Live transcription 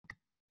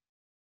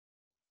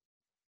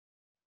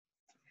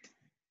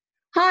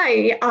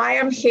Hi, I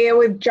am here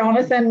with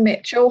Jonathan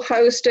Mitchell,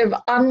 host of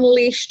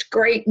Unleashed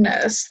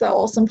Greatness, the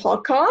awesome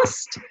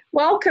podcast.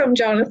 Welcome,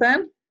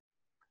 Jonathan.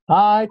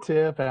 Hi,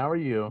 Tiff. How are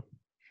you?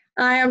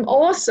 I am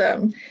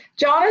awesome.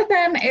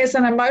 Jonathan is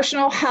an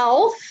emotional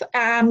health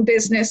and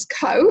business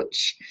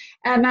coach,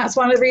 and that's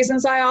one of the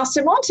reasons I asked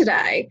him on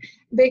today,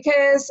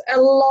 because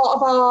a lot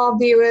of our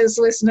viewers,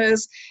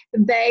 listeners,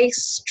 they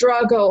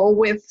struggle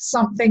with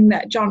something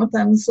that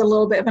Jonathan's a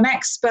little bit of an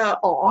expert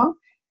on,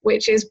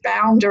 which is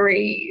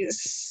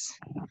boundaries.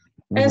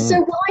 And so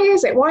hmm why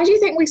is it? Why do you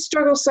think we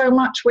struggle so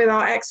much with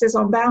our exes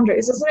on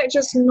boundaries? Isn't it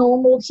just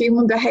normal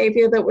human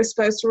behavior that we're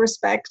supposed to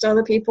respect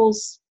other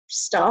people's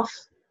stuff?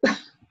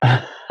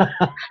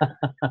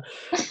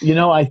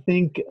 I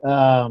think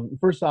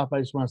first off,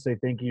 I just want to say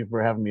thank you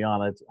for having me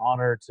on. It's an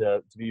honor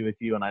to be with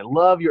you, and I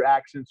love your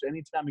accents.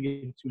 Anytime I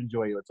get to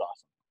enjoy you, it's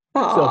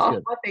awesome. So it's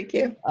Oh, good. thank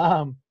you.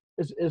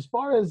 As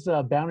far as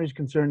boundaries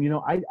concerned,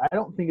 I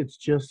don't think it's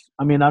just.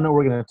 I mean, I know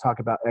we're going to talk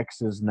about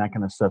exes and that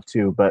kind of stuff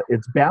too, but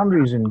it's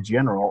boundaries in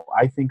general.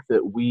 I think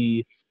that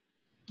we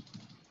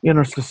in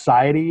our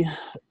society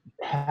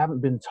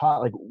haven't been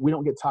taught, like, we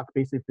don't get taught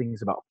basic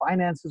things about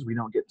finances. We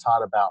don't get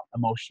taught about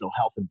emotional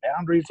health and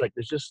boundaries. Like,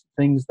 there's just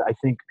things that I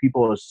think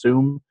people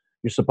assume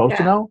you're supposed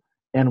to Yeah. know,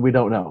 and we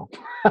don't know.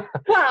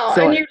 Well,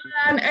 So and you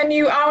learn and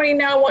you only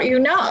know what you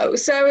know.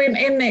 So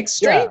in the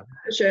extreme yeah.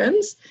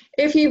 versions,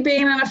 if you've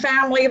been in a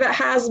family that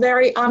has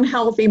very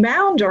unhealthy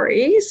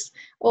boundaries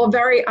or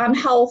very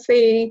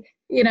unhealthy,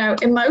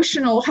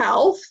 emotional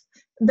health,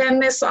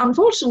 then this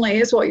unfortunately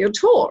is what you're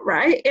taught,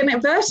 right? Yeah,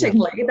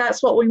 Inadvertently,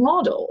 that's what we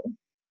model.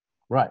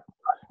 right.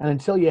 And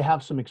until you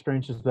have some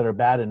experiences that are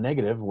bad and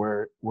negative,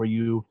 where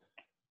you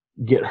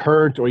get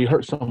hurt or you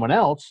hurt someone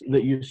else,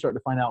 that you start to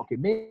find out, okay,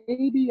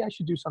 maybe I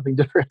should do something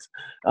different.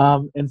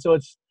 And so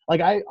it's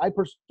like, I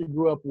personally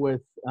grew up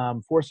with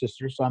four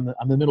sisters, so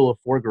I'm the middle of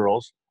four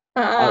girls.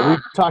 Uh, We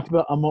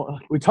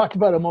talked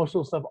about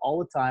emotional stuff all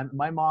the time.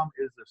 My mom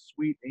is a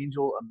sweet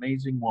angel,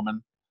 amazing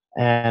woman,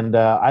 and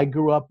I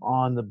grew up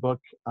on the book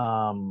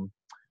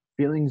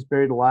 "Feelings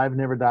Buried Alive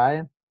Never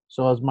Die."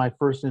 So as my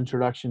first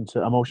introduction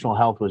to emotional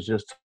health was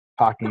just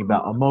talking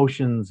about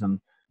emotions, and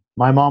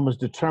my mom was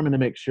determined to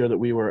make sure that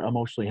we were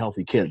emotionally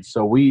healthy kids.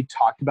 So we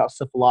talked about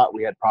stuff a lot.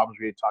 We had problems.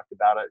 We had talked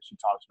about it. She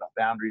taught us about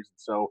boundaries. And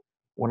so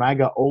when I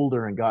got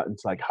older and got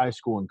into like high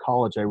school and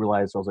college, I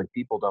realized I was like,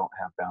 people don't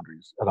have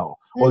boundaries at all,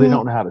 or they mhm,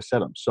 don't know how to set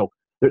them. So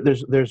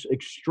there's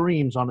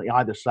extremes on the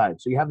either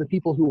side. So you have the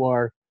people who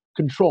are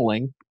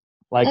controlling,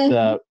 like mhm.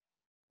 the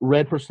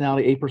red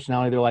personality, A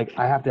personality. They're like,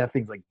 I have to have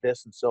things like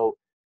this. And so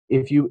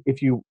if you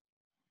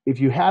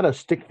had a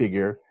stick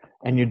figure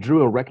and you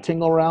drew a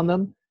rectangle around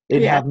them,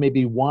 they'd Yeah, have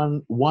maybe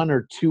one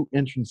or two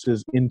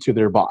entrances into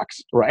their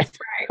box, right?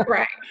 right,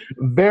 right.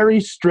 Very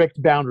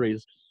strict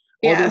boundaries.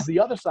 Or there's Yes, the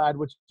other side,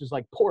 which is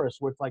like porous,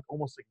 where it's like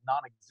almost like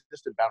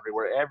non-existent boundary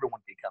where everyone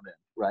can come in,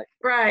 right?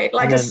 right. And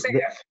Like a then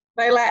sieve.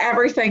 They let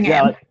everything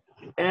yeah, in. like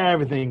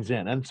everything's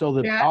in. And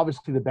so Yeah,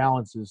 obviously the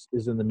balance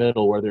is in the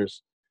middle, where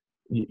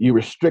you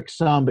restrict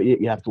some, but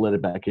you have to let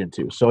it back in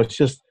too. So it's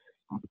just,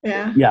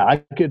 yeah. yeah,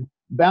 I could.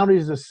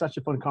 Boundaries is such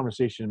a fun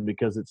conversation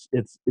because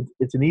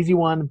it's an easy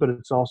one, but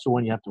it's also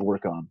one you have to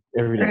work on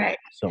every day. Right.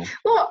 So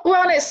Well,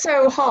 it's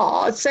so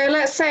hard. So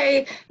let's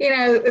say,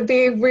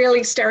 be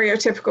really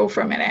stereotypical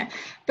for a minute,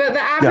 but the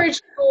yeah, average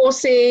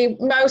divorcee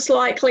most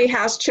likely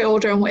has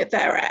children with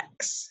their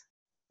ex,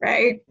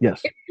 right?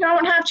 yes, If you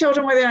don't have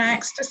children with an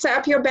ex, to set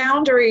up your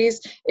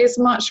boundaries is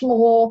much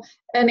more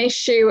an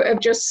issue of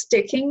just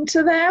sticking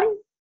to them,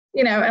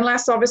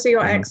 unless obviously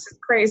your hmm ex is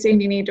crazy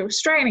and you need a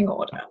restraining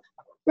order.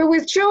 But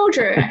with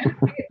children,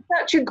 it's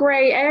such a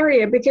gray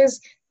area because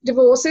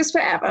divorce is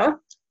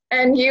forever.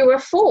 And you are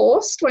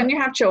forced, when you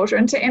have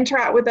children, to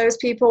interact with those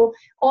people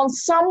on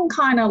some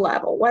kind of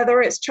level,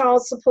 whether it's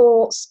child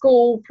support,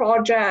 school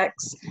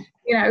projects,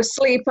 yeah,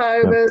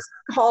 sleepovers,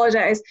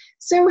 holidays.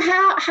 So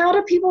how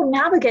do people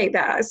navigate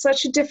that? It's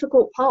such a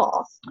difficult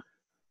path.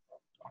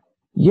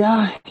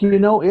 yeah.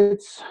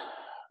 It's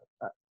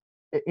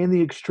in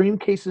the extreme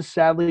cases.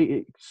 Sadly,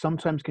 it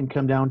sometimes can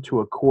come down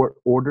to a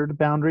court-ordered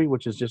boundary,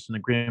 which is just an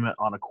agreement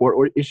on a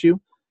issue.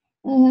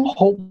 Mm-hmm.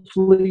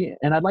 Hopefully,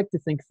 and I'd like to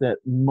think that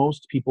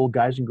most people,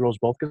 guys and girls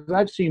both, because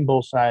I've seen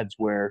both sides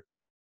where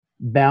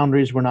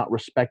boundaries were not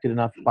respected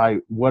enough by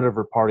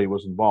whatever party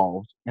was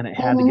involved, and it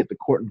had to Mm-hmm. get the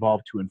court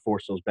involved to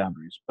enforce those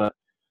boundaries. But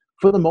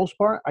for the most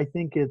part, I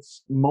think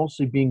it's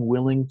mostly being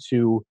willing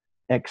to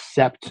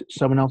accept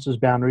someone else's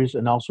boundaries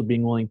and also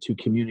being willing to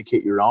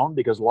communicate your own,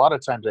 because a lot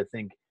of times I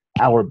think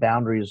our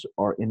boundaries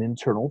are an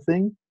internal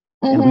thing,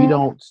 and we Mm-hmm.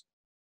 don't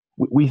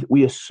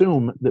we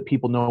assume that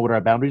people know what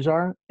our boundaries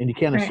are, and you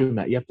can't Right. assume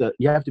that.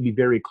 You have to be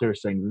very clear,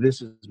 saying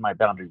this is my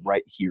boundary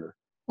right here.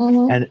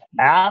 Mm-hmm. And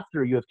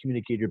after you have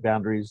communicated your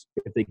boundaries,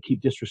 if they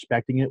keep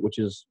disrespecting it, which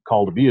is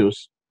called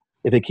abuse,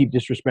 if they keep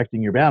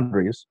disrespecting your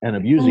boundaries and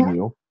abusing Mm-hmm.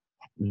 you,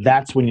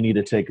 that's when you need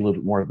to take a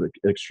little bit more of an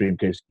extreme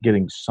case,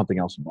 getting something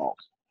else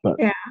involved. But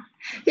Yeah.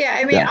 Yeah.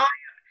 I mean, yeah,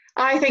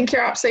 I think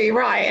you're absolutely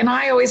right. And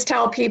I always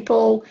tell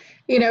people,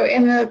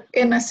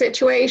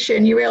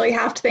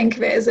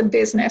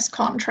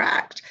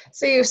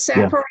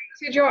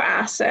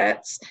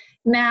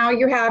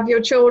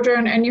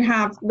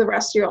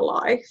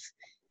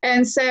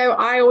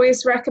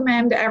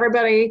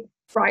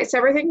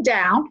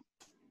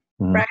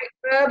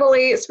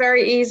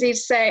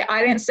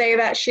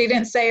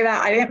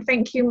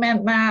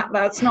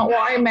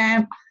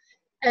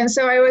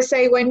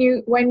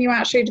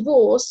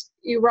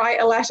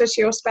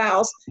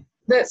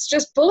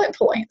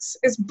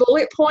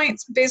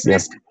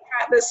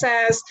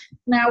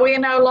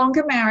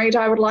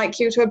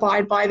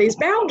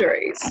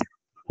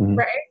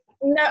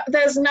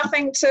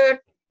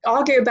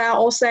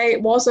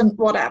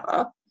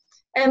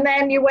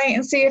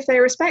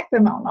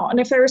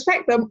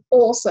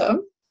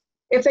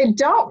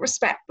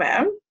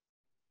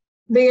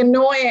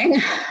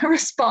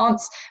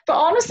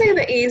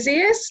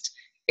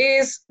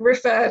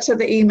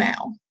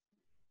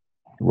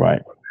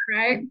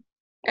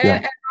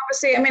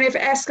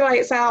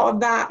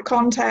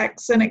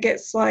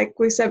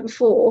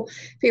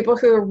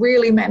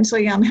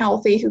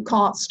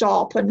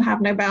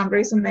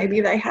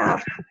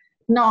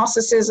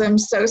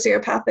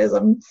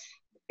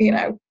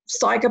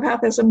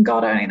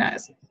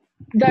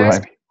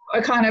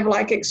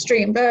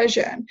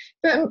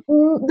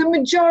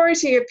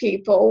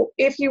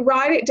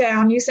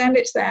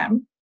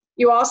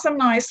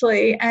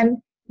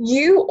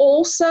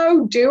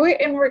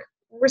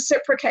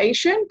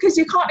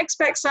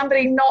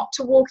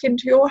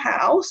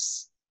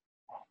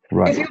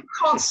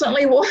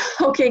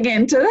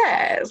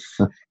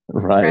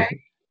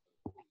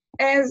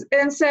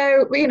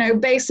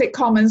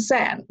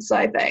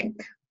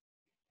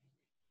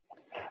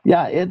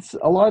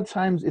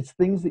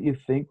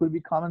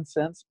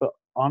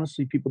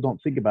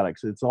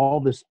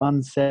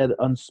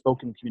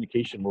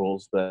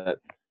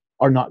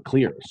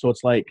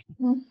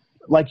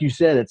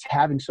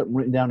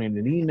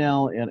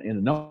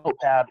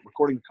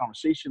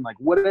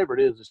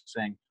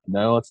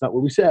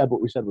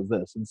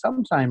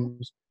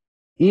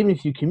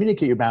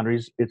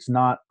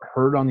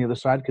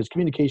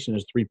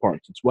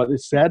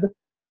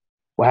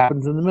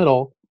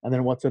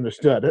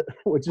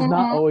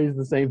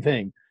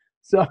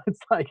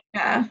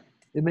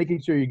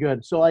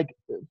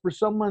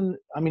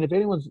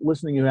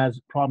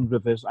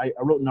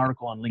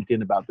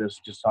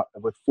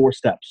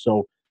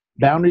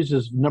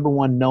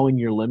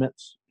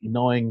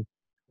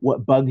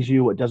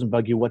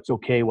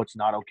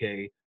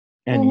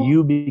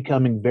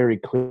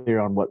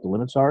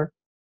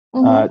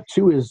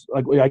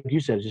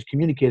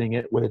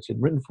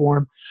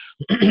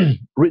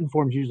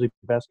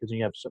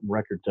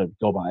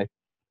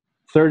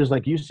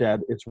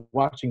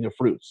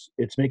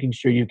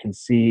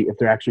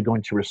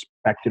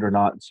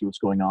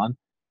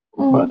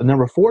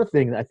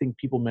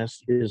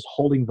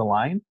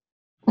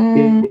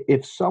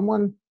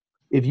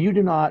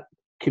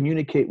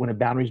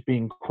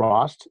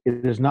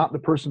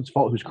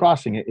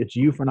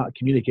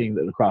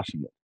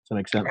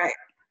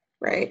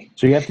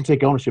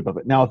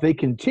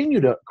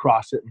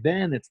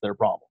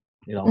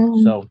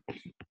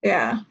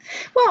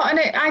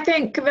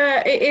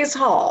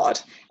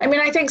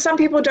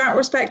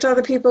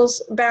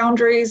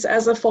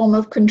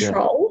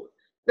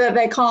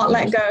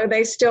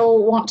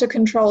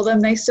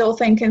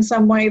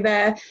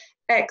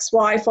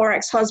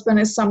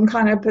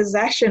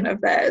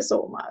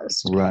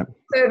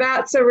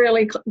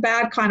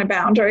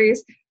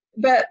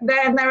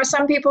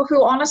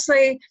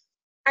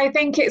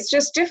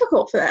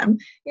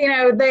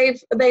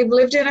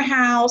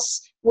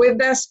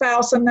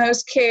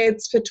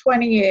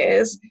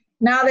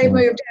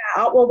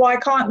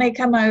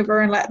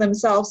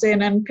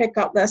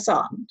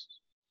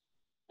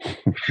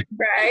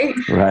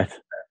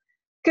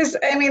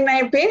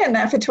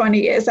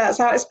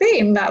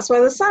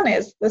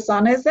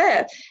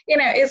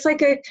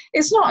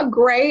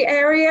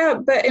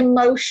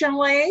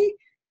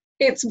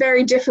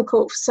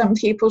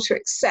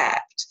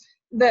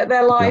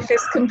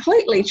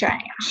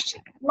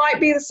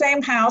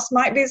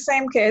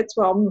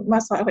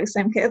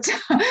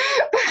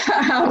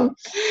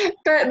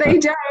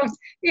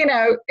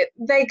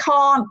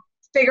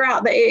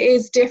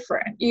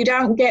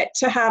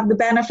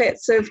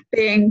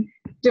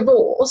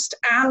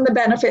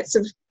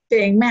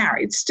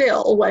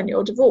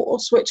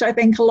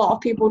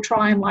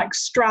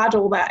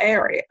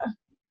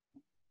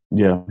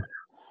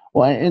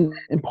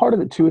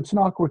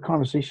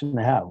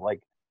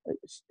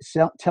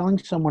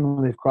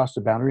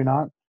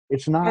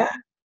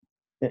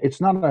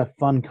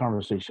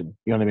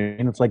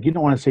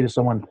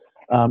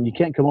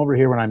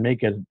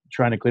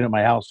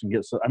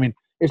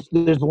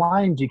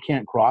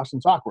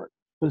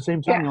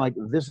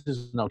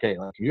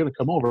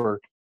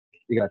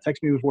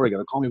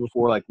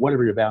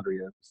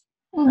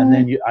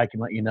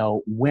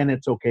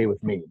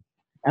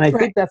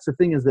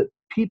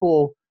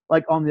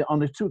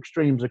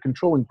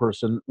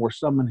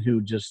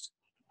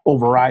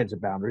 overrides a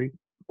boundary,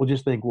 will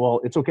just think,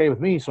 well, it's okay with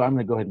me, so I'm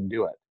going to go ahead and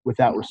do it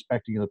without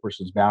respecting the other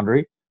person's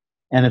boundary.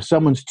 And if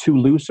someone's too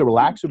loose or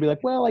relaxed, they'll be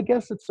like, well, I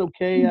guess it's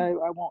okay. I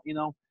won't,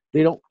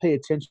 they don't pay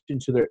attention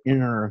to their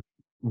inner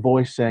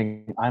voice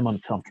saying, I'm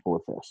uncomfortable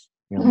with this.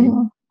 You know what I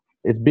mean?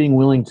 It's being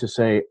willing to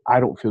say, I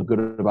don't feel good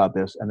about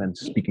this, and then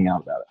speaking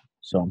out about it.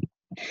 So.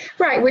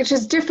 Right, which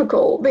is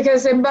difficult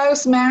because in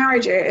most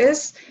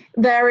marriages,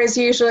 there is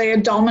usually a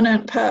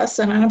dominant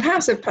person and a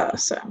passive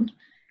person.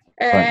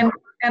 And, Right.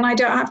 and I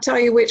don't have to tell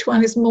you which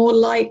one is more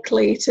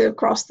likely to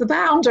cross the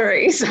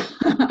boundaries.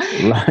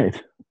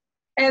 Right.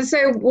 And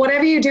so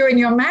whatever you do in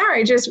your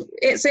marriage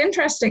it's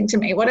interesting to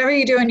me. Whatever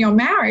you do in your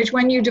marriage,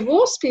 when you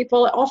divorce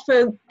people, it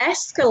often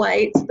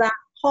escalates that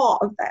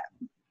part of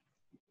them.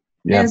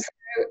 Yeah. And so,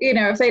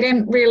 if they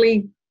didn't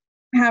really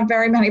have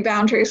very many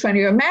boundaries when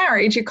you were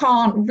married, you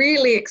can't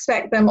really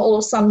expect them all of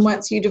a sudden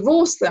once you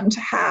divorce them to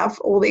have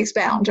all these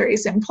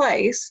boundaries in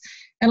place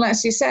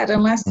unless you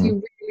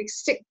really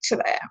stick to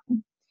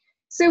them.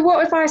 So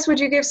what advice would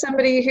you give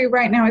somebody who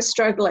right now is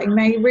struggling?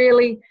 They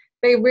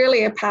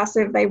really are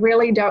passive. They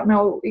really don't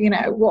know,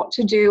 what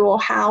to do or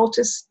how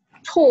to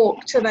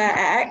talk to their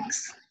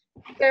ex.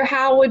 So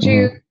how would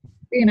you,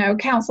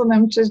 counsel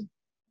them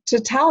to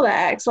tell their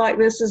ex, like,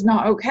 this is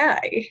not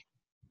okay?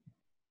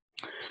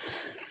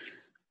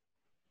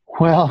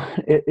 Well,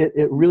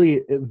 it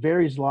really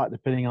varies a lot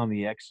depending on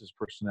the ex's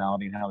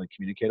personality and how they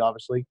communicate,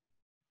 obviously.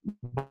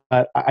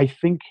 But I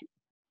think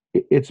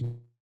it's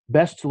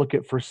best to look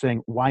at first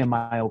saying, why am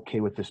I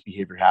okay with this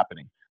behavior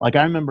happening? Like,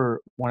 I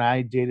remember when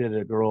I dated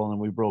a girl and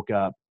we broke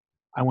up,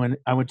 I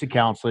went to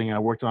counseling and I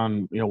worked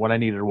on, what I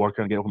needed to work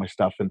on to get over my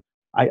stuff. And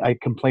I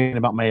complained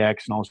about my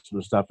ex and all this sort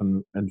of stuff.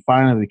 And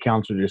finally the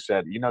counselor just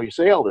said, you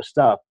say all this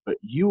stuff, but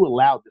you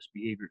allowed this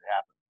behavior to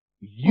happen.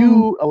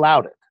 You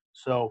allowed it.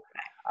 So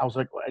I was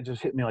like, it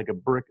just hit me like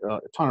a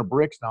ton of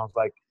bricks. And I was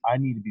like, I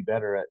need to be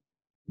better at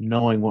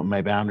knowing what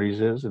my boundaries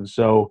is. And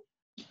so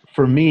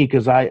for me,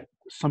 because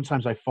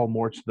sometimes I fall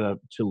more to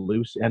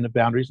loose end of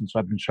boundaries. And so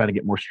I've been trying to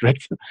get more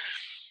strict.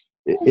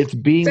 It's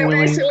being so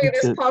willing basically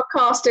this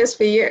podcast is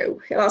for you.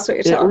 That's what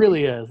you're telling me. It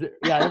really is.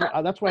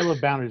 Yeah. That's why I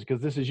love boundaries,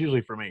 because this is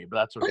usually for me, but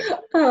that's okay.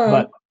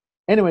 But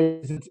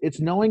anyways, it's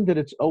knowing that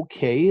it's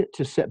okay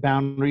to set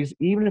boundaries,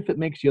 even if it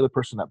makes the other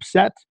person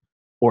upset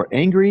or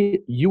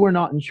angry. You are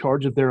not in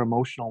charge of their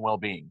emotional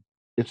well-being.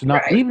 It's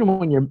not, right. even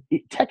when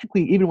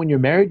you're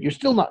married, you're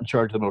still not in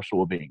charge of emotional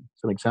well-being.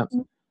 Does that make sense?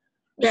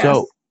 Yes.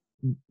 So,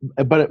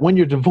 but when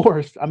you're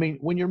divorced,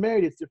 when you're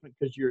married, it's different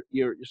because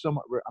you're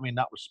somewhat,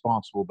 not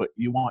responsible, but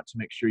you want to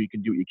make sure you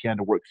can do what you can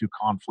to work through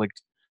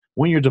conflict.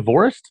 When you're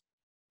divorced,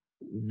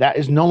 that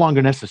is no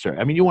longer necessary.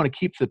 You want to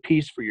keep the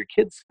peace for your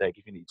kids' sake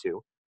if you need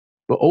to.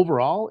 But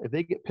overall, if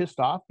they get pissed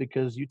off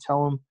because you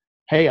tell them,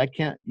 hey,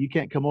 you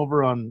can't come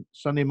over on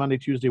Sunday, Monday,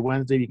 Tuesday,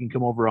 Wednesday, you can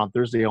come over on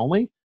Thursday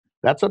only,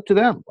 that's up to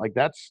them.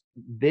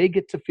 They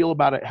get to feel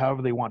about it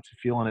however they want to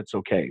feel, and it's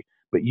okay.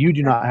 But you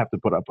do not have to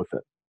put up with it.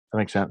 Does that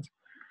make sense?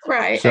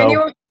 Right. So,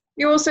 and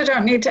you also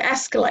don't need to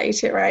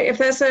escalate it, right? If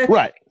there's a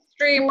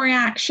extreme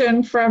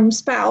reaction from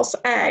spouse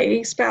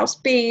A, spouse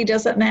B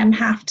doesn't then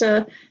have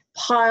to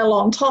pile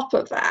on top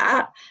of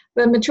that.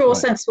 The mature,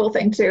 sensible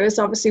thing to do is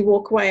obviously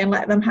walk away and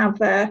let them have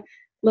their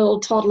little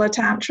toddler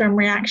tantrum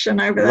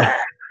reaction over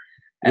there.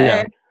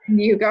 Yeah.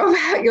 And you go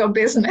about your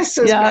business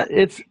as well.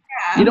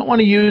 You don't want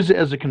to use it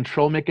as a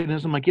control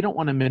mechanism. You don't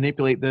want to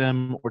manipulate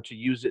them or to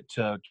use it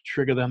to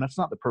trigger them. That's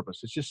not the purpose.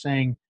 It's just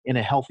saying, in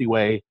a healthy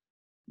way,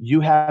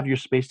 you have your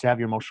space to have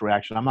your emotional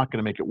reaction. I'm not going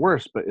to make it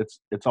worse, but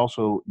it's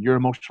also, your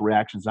emotional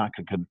reaction is not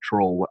going to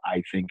control what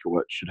I think or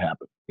what should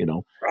happen,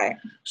 Right.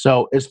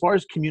 So as far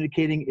as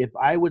communicating, if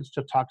I was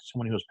to talk to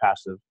someone who was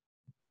passive,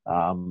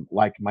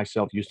 like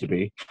myself used to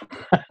be,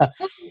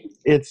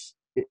 it's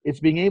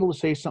being able to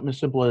say something as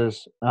simple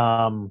as,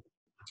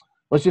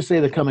 let's just say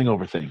the coming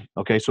over thing.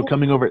 Okay. So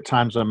coming over at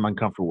times I'm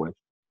uncomfortable with,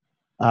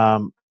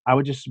 I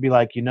would just be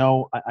like, I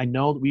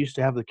know that we used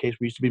to have the case,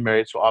 we used to be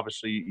married. So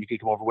obviously you can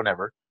come over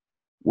whenever.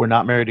 We're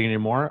not married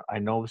anymore. I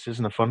know this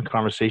isn't a fun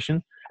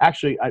conversation.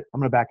 Actually, I'm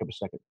going to back up a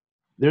second.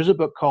 There's a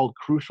book called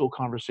Crucial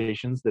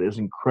Conversations that is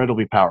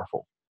incredibly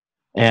powerful.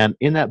 And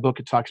in that book,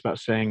 it talks about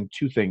saying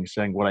two things,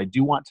 saying what I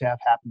do want to have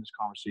happen in this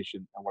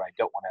conversation and what I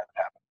don't want to have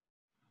happen.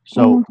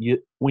 So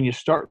when you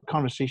start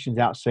conversations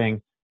out saying,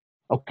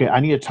 okay, I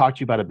need to talk to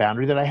you about a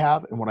boundary that I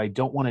have, and what I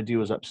don't want to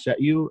do is upset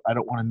you. I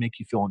don't want to make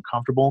you feel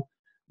uncomfortable.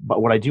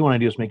 But what I do want to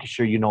do is make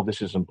sure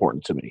this is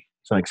important to me.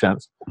 Does that make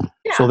sense?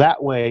 Yeah. So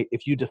that way,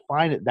 if you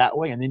define it that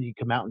way, and then you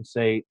come out and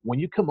say, when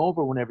you come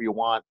over whenever you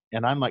want,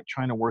 and I'm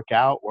trying to work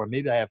out, or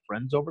maybe I have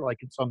friends over,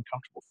 it's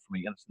uncomfortable for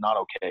me and it's not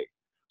okay.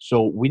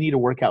 So we need to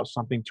work out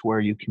something to where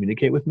you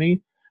communicate with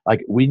me.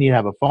 We need to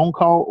have a phone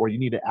call, or you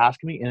need to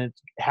ask me, and it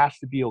has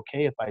to be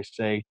okay if I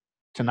say,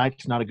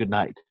 tonight's not a good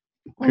night,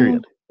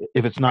 period.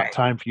 If it's not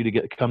time for you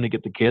to come to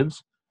get the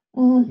kids,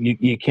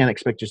 you can't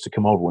expect just to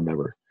come over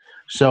whenever.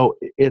 So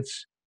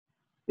it's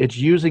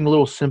using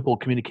little simple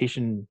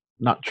communication,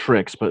 not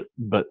tricks,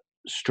 but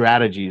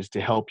strategies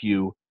to help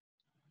you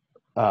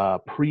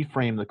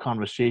pre-frame the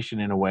conversation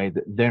in a way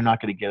that they're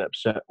not going to get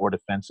upset or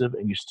defensive,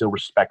 and you still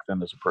respect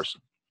them as a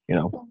person, you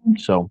know?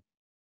 So.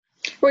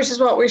 Which is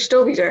what we should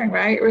all be doing,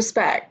 right?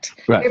 Respect.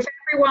 Right.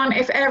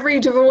 If every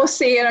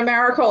divorcee in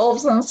America all of a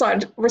sudden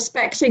started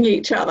respecting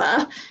each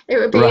other, it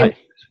would be right.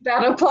 a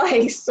better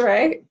place,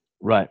 right?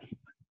 Right.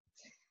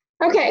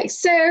 Okay,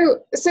 so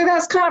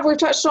that's kind of, we've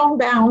touched on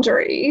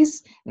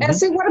boundaries. Mm-hmm. And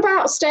so what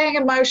about staying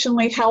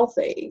emotionally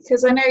healthy?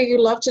 Because I know you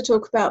love to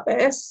talk about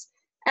this.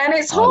 And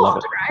it's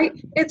hard, right?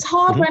 It's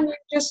hard when you're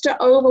just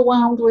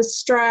overwhelmed with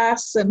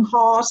stress and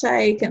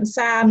heartache and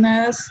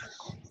sadness.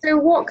 So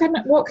what can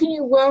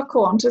you work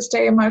on to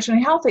stay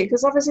emotionally healthy?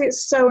 Because obviously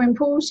it's so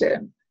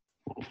important.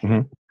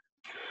 Mm-hmm.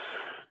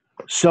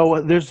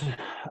 So there's,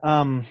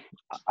 I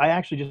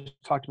actually just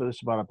talked about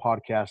this about a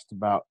podcast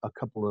about a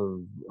couple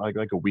of,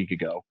 like a week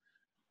ago.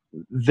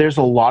 There's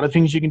a lot of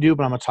things you can do,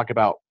 but I'm going to talk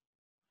about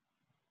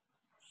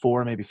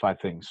 4, maybe 5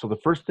 things. So the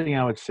first thing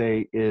I would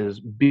say is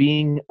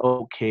being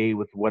okay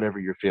with whatever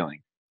you're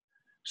feeling.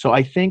 So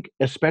I think,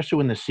 especially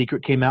when The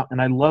Secret came out,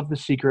 and I love The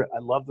Secret, I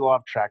love the Law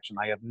of Attraction,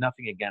 I have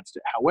nothing against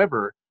it.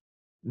 However,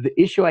 the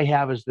issue I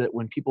have is that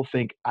when people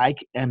think I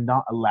am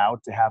not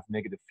allowed to have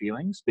negative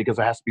feelings because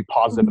I have to be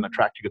positive and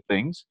attract to good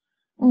things,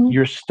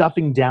 you're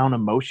stuffing down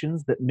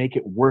emotions that make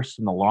it worse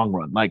in the long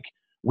run. Like,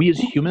 we as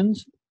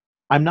humans,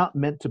 I'm not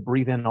meant to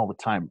breathe in all the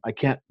time. I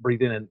can't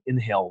breathe in and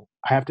inhale.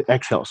 I have to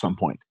exhale at some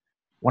point.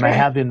 When I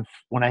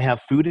have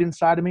food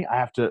inside of me, I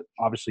have to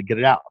obviously get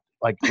it out.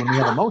 Like, when we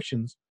have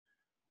emotions,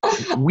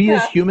 we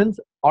as humans,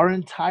 our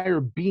entire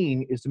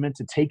being is meant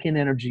to take in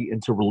energy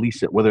and to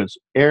release it, whether it's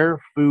air,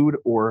 food,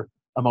 or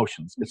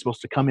emotions. It's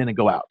supposed to come in and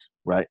go out,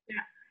 right? Yeah.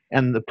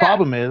 And the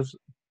problem is,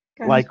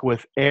 like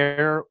with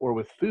air or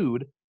with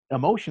food,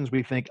 emotions,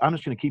 we think, I'm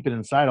just going to keep it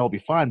inside, I'll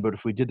be fine. But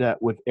if we did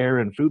that with air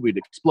and food, we'd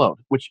explode,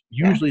 which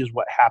usually is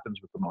what happens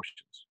with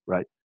emotions,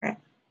 right?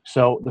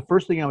 So the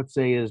first thing I would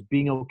say is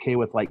being okay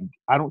with, like,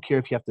 I don't care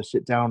if you have to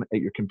sit down at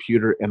your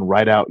computer and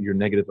write out your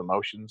negative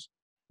emotions,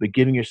 but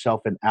giving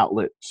yourself an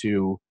outlet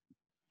to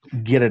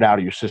get it out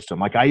of your system.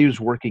 Like, I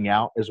use working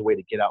out as a way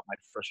to get out my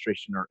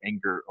frustration or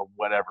anger or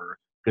whatever,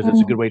 because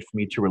it's a good way for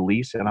me to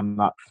release, and I'm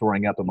not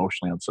throwing up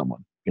emotionally on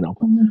someone, you know?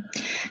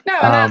 No,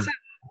 and that's,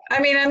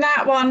 and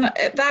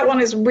that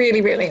one is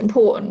really, really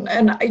important.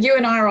 And you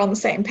and I are on the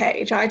same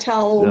page. I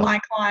tell my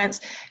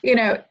clients,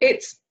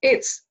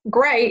 it's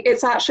great.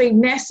 It's actually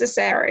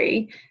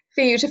necessary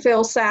for you to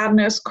feel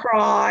sadness,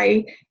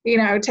 cry,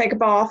 take a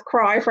bath,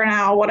 cry for an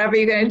hour, whatever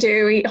you're going to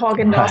do, eat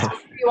Haagen-Dazs,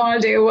 whatever you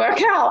want to do,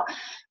 work out.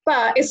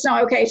 But it's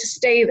not okay to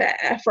stay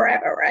there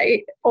forever,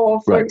 right?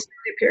 Or for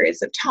extended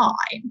periods of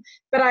time.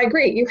 But I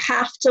agree, you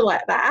have to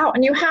let that out,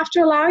 and you have to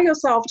allow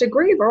yourself to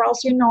grieve, or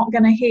else you're not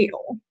going to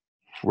heal.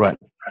 Right.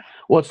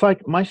 Well, it's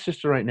like my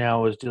sister right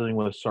now is dealing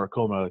with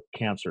sarcoma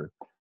cancer.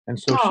 And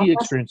so she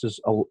experiences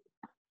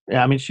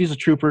she's a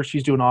trooper.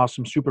 She's doing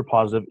awesome, super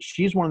positive.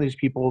 She's one of these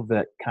people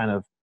that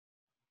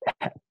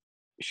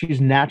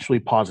she's naturally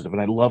positive,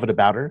 and I love it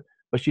about her.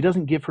 But she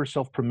doesn't give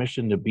herself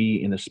permission to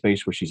be in a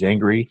space where she's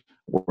angry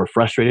or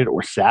frustrated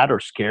or sad or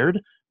scared.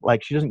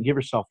 Like, she doesn't give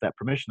herself that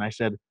permission. I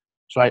said,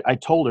 I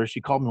told her, she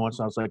called me once,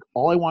 and I was like,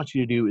 all I want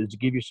you to do is to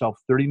give yourself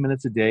 30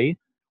 minutes a day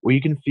where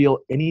you can feel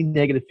any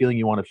negative feeling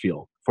you want to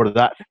feel for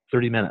that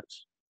 30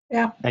 minutes.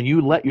 Yeah. And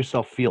you let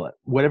yourself feel it,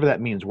 whatever that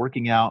means,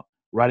 working out,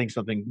 writing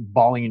something,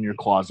 bawling in your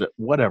closet,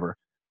 whatever.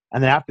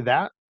 And then after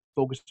that,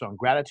 focus on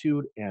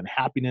gratitude and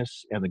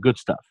happiness and the good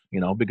stuff,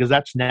 because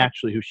that's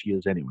naturally who she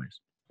is anyways.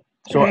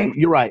 So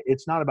you're right.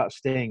 It's not about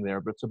staying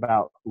there, but it's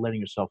about letting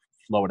yourself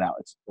flow it out.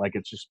 It's like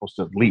it's just supposed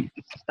to leave.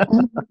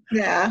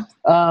 Yeah.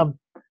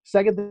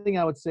 Second thing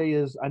I would say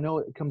is, I know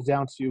it comes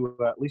down to,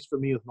 at least for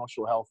me with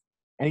emotional health,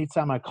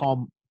 anytime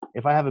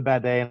if I have a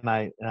bad day and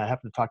I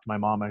have to talk to my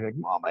mom, I'm like,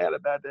 Mom, I had a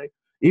bad day.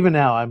 Even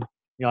now,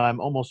 I'm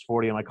almost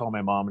 40, and I call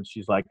my mom, and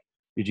she's like,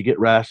 did you get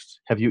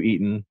rest? Have you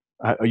eaten?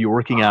 Are you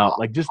working out?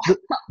 Like, just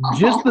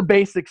the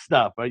basic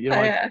stuff.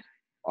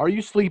 Are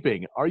you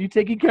sleeping? Are you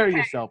taking care of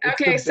yourself? It's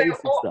the basic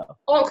stuff.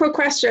 Awkward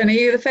question. Are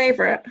you the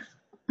favorite?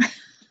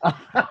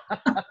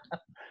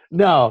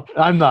 No,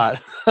 I'm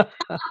not.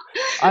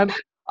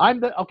 I'm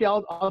the okay.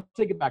 I'll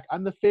take it back.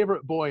 I'm the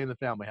favorite boy in the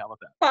family. How about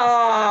that?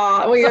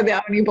 Oh, well, you're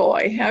the only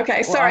boy.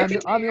 Okay, sorry.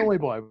 I'm the only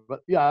boy, but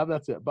yeah,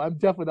 that's it. But I'm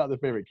definitely not the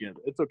favorite kid.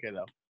 It's okay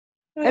though.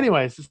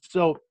 Anyways,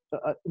 so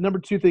number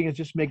 2 thing is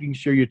just making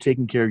sure you're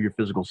taking care of your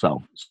physical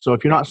self. So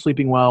if you're not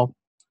sleeping well,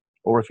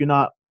 or if you're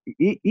not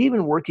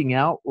even working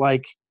out,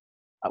 like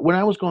when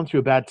I was going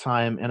through a bad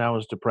time and I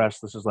was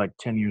depressed, this is like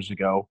 10 years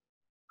ago,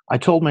 I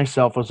told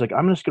myself, I was like,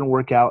 I'm just going to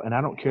work out, and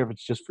I don't care if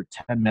it's just for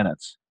 10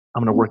 minutes.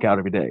 I'm going to work out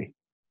every day.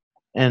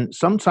 And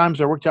sometimes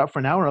I worked out for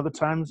an hour. Other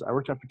times I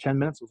worked out for 10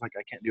 minutes. I was like,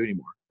 I can't do it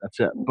anymore. That's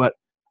it. But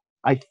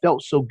I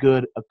felt so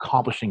good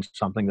accomplishing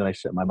something that I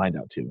set my mind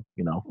out to,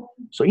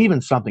 So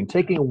even something,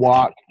 taking a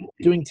walk,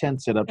 doing 10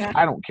 sit-ups,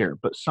 I don't care,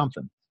 but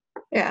something.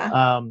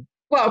 Yeah.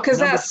 Well, because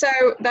that's so,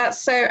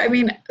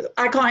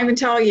 I can't even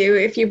tell you,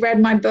 if you've read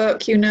my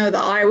book, that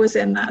I was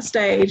in that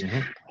stage.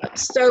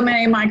 so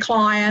many of my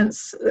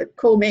clients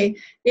call me,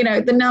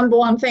 the number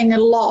one thing a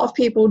lot of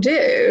people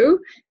do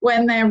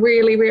when they're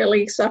really,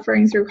 really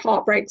suffering through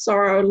heartbreak,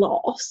 sorrow,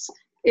 loss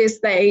is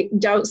they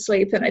don't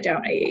sleep and they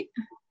don't eat.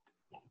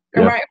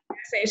 And right, I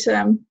say to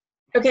them,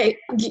 okay,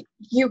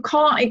 you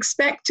can't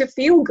expect to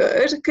feel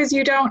good because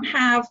you don't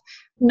have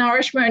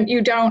nourishment,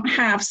 you don't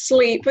have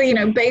sleep,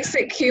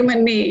 basic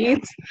human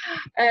needs.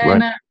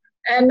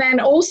 And then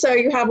also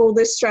you have all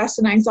this stress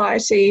and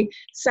anxiety,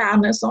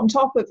 sadness on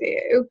top of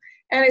you.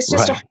 And it's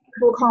just a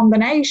horrible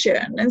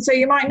combination. And so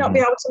you might not be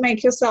able to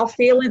make yourself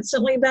feel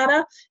instantly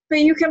better, but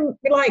you can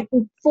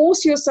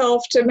force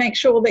yourself to make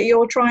sure that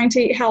you're trying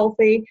to eat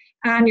healthy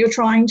and you're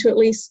trying to at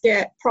least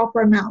get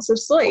proper amounts of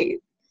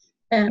sleep.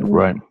 At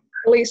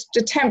least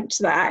attempt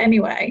that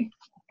anyway.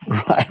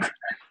 Right.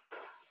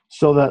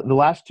 So the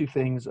last two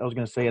things I was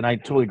going to say, and I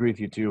totally agree with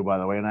you too, by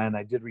the way, and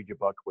I did read your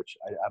book, which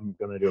I'm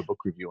going to do a book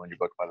review on your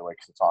book, by the way,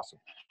 because it's awesome.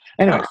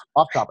 Anyways,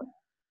 off topic.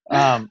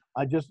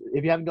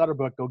 If you haven't got her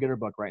book, go get her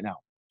book right now.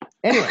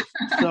 Anyways,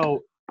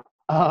 so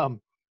so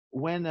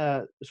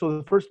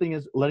the first thing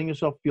is letting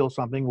yourself feel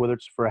something, whether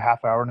it's for a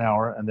half hour, an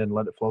hour, and then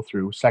let it flow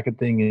through. Second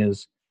thing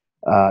is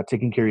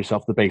taking care of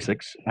yourself, the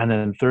basics. And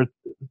then third,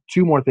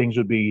 two more things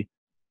would be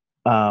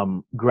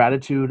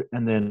gratitude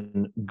and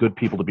then good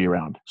people to be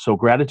around. So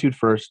gratitude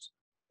first.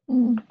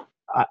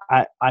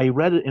 I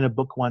read it in a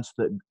book once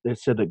that it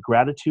said that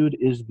gratitude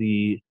is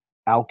the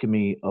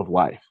alchemy of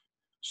life.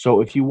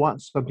 So if you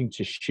want something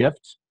to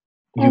shift,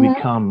 you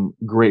become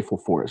grateful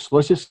for it. So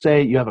let's just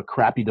say you have a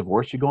crappy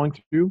divorce you're going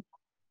through.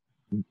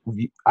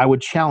 I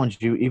would challenge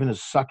you, even as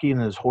sucky and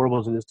as horrible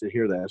as it is to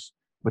hear this,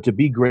 but to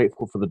be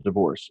grateful for the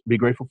divorce, be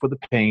grateful for the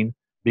pain,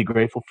 be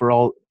grateful for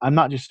all. I'm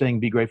not just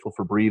saying be grateful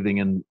for breathing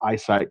and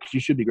eyesight, because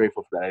you should be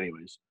grateful for that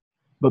anyways,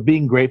 but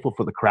being grateful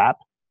for the crap.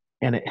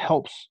 And it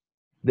helps.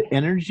 The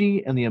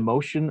energy and the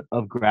emotion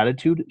of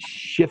gratitude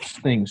shifts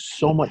things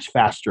so much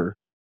faster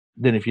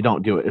than if you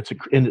don't do it. It's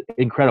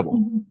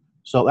incredible.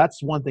 So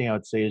that's one thing I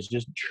would say is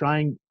just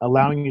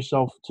allowing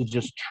yourself to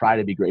just try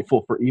to be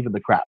grateful for even the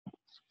crap.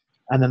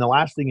 And then the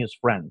last thing is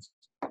friends.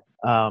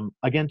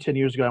 Again, 10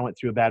 years ago, I went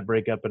through a bad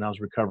breakup and I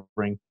was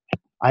recovering.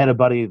 I had a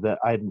buddy that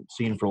I hadn't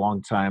seen for a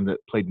long time that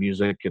played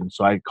music. And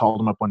so I called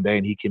him up one day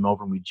and he came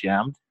over and we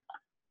jammed.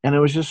 And it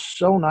was just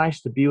so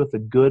nice to be with a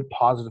good,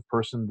 positive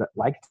person that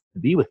liked to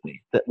be with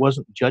me, that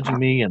wasn't judging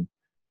me and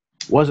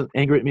wasn't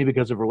angry at me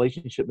because of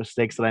relationship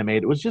mistakes that I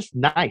made. It was just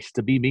nice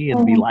to be me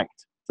and be liked.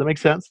 Does that make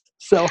sense?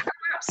 So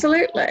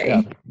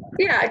absolutely.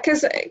 Yeah,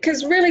 because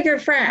really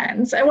good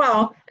friends,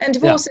 and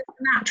divorce is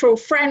a natural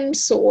friend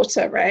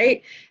sorter,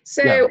 right?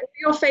 So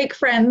your fake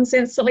friends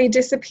instantly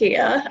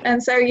disappear.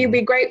 And so you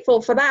be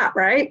grateful for that,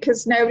 right?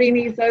 Because nobody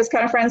needs those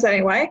kind of friends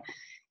anyway.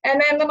 And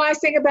then the nice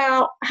thing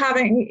about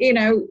having,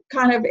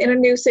 kind of in a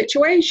new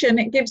situation,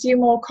 it gives you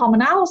more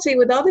commonality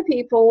with other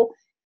people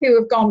who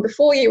have gone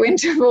before you in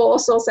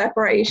divorce or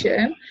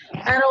separation.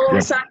 And all of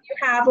a sudden you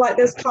have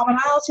this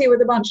commonality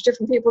with a bunch of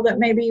different people that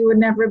maybe you would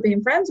never have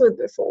been friends with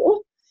before.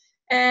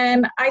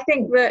 And I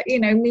think that,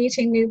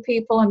 meeting new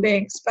people and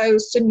being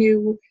exposed to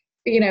new,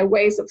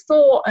 ways of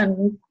thought,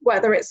 and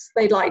whether it's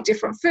they like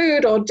different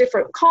food or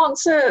different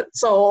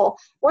concerts or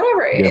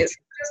whatever it is,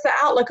 just the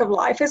outlook of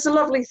life is a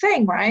lovely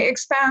thing, right? It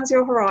expands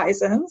your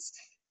horizons.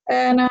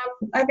 And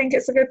I think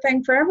it's a good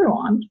thing for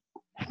everyone.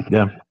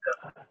 Yeah.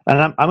 And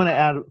I'm going to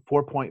add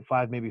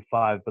 4.5, maybe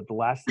 5. But the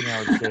last thing I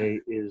would say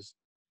is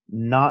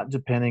not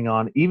depending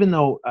on, even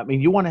though,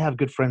 you want to have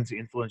good friends that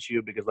influence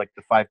you because the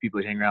 5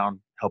 people you hang around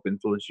help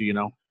influence you,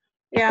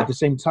 Yeah. At the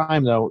same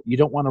time, though, you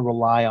don't want to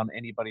rely on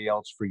anybody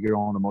else for your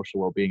own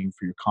emotional well-being,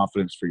 for your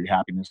confidence, for your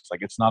happiness.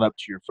 It's not up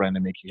to your friend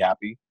to make you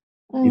happy.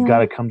 You've got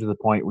to come to the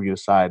point where you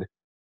decide,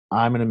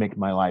 I'm going to make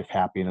my life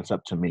happy and it's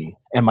up to me.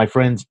 And my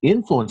friends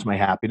influence my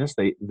happiness.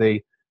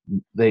 They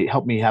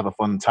help me have a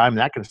fun time and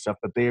that kind of stuff,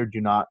 but they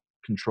do not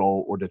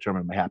control or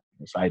determine my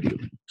happiness. I do.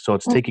 So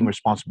it's taking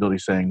responsibility,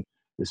 saying,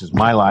 this is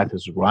my life.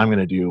 This is what I'm going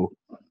to do.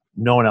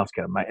 No one else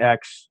can. My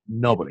ex,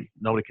 nobody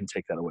can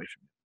take that away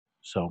from me.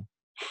 So.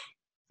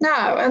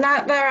 No, and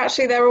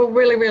they're all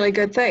really, really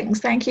good things.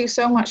 Thank you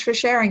so much for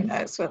sharing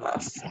those with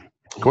us.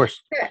 Of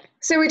course. Yeah.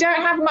 So we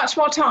don't have much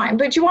more time,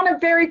 but you want to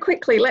very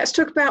quickly, let's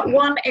talk about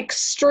one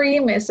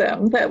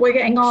extremism that we're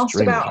getting asked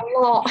about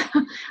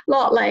a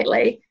lot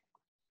lately.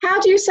 How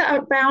do you set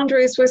up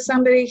boundaries with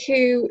somebody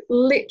who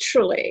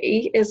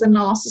literally is a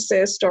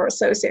narcissist or a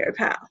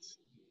sociopath?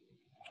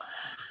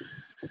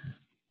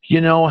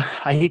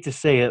 I hate to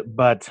say it,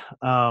 but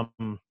a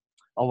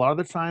lot of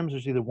the times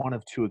there's either one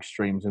of two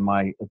extremes, in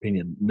my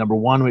opinion. Number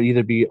one would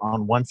either be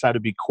on one side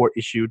would be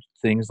court-issued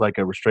things like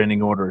a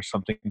restraining order or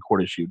something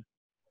court-issued.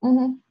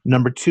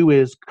 Number two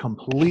is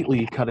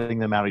completely cutting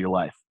them out of your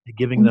life,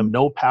 giving them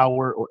no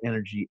power or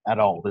energy at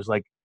all. There's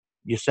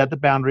you set the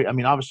boundary.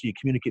 Obviously you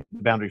communicate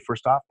the boundary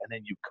first off, and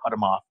then you cut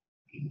them off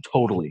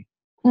totally,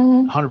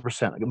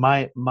 100%.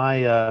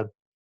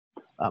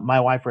 My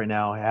wife right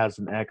now has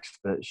an ex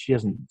that she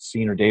hasn't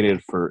seen or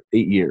dated for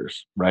 8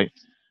 years, right?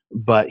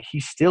 But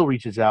he still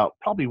reaches out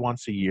probably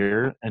once a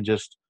year and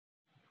just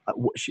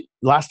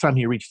last time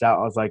he reached out,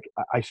 I was like,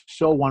 I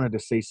so wanted to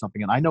say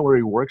something, and I know where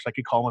he works. I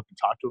could call him up and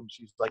talk to him.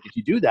 She's like, if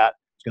you do that,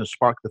 it's going to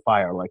spark the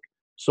fire. Like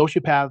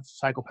sociopaths,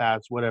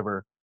 psychopaths,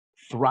 whatever,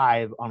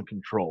 thrive on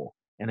control.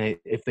 And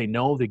if they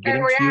know they're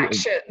getting and to you,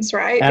 reactions,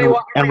 right?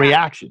 And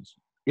reactions.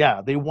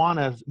 Yeah, they want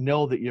to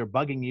know that you're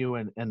bugging you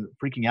and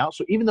freaking out.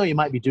 So even though you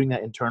might be doing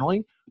that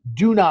internally,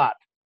 do not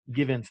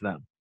give in to them.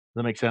 Does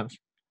that make sense?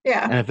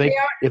 Yeah. And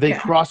if they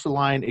cross the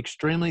line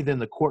extremely, then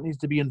the court needs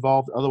to be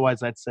involved.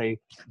 Otherwise, I'd say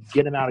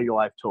get them out of your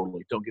life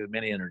totally. Don't give them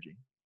any energy.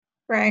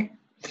 Right.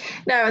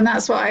 No, and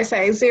that's what I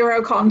say,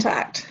 zero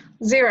contact.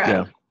 Zero.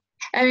 Yeah.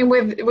 I mean,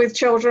 with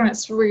children,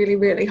 it's really,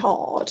 really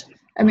hard.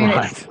 I mean,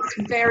 it's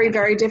very,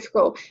 very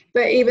difficult.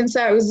 But even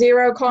so,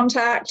 zero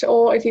contact,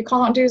 or if you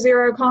can't do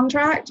zero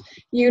contact,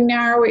 you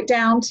narrow it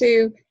down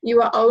to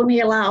you are only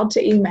allowed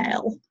to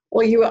email,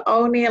 or you are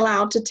only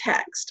allowed to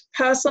text.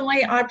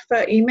 Personally, I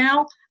prefer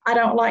email. I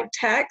don't like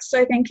text.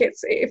 I think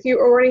it's, if you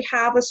already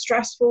have a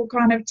stressful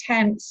kind of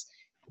tense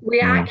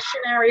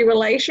reactionary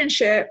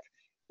relationship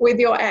with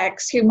your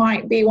ex, who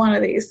might be one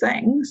of these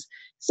things,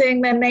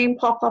 seeing their name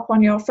pop up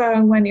on your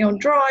phone when you're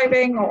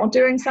driving or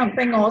doing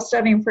something or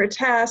studying for a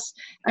test.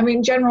 I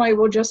mean, generally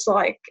we'll just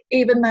like,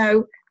 even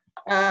though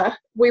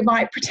we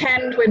might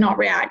pretend we're not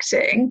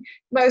reacting,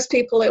 most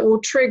people, it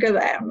will trigger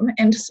them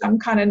into some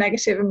kind of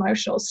negative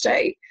emotional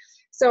state.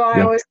 So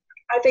I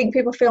think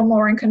people feel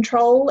more in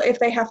control if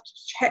they have to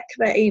check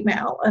their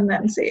email and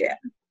then see it.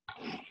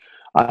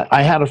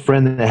 I had a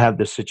friend that had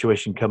this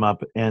situation come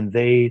up, and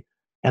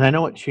I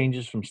know it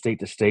changes from state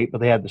to state,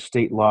 but they had the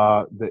state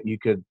law that you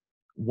could,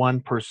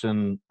 one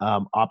person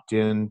opt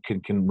in,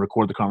 can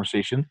record the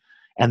conversation,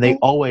 and they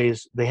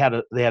had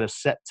a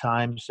set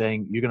time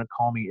saying you're going to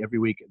call me every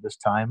week at this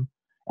time,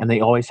 and they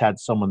always had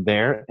someone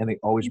there, and they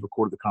always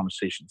recorded the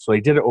conversation. So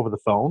they did it over the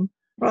phone,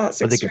 well,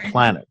 but they could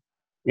plan it.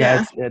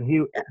 Yeah,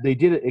 they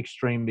did it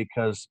extreme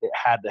because it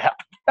had to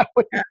happen that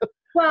way.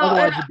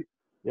 Well,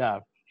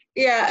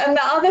 yeah, and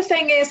the other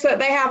thing is that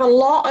they have a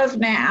lot of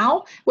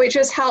now, which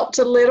has helped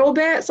a little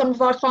bit. Some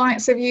of our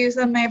clients have used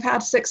them, they've had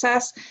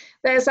success.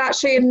 There's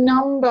actually a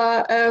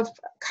number of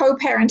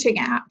co-parenting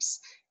apps,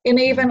 and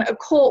even a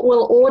court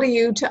will order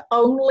you to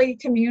only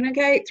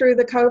communicate through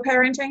the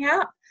co-parenting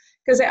app,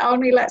 because it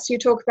only lets you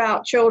talk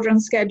about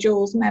children's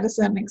schedules,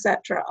 medicine,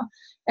 etc.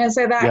 And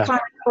so that kind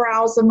of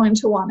corrals them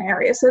into one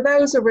area. So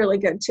those are really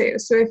good too.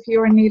 So if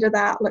you're in need of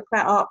that, look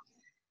that up.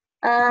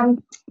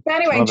 But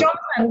anyway,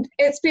 Jonathan,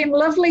 it's been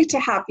lovely to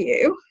have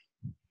you.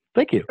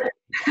 Thank you.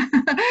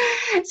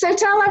 So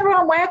tell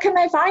everyone, where can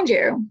they find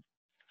you?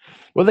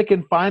 Well, they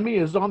can find me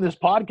is on this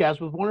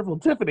podcast with wonderful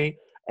Tiffany,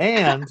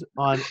 and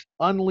on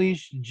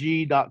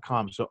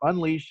unleashg.com. So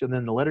unleash and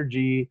then the letter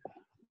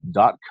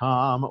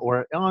G.com,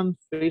 or on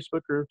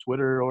Facebook or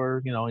Twitter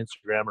or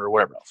Instagram or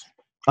wherever else.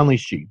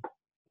 Unleash G.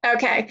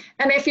 Okay.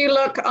 And if you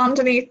look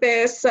underneath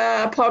this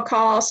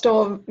podcast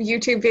or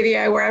YouTube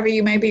video, wherever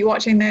you may be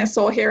watching this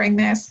or hearing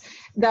this,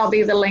 there'll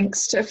be the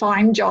links to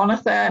find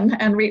Jonathan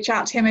and reach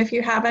out to him if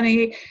you have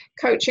any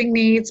coaching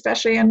needs,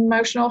 especially in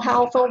emotional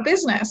health or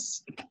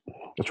business.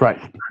 That's right.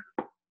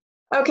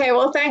 Okay.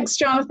 Well, thanks,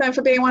 Jonathan,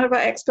 for being one of our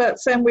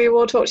experts, and we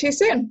will talk to you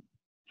soon.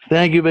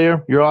 Thank you,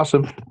 Bear. You're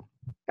awesome.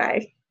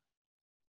 Bye.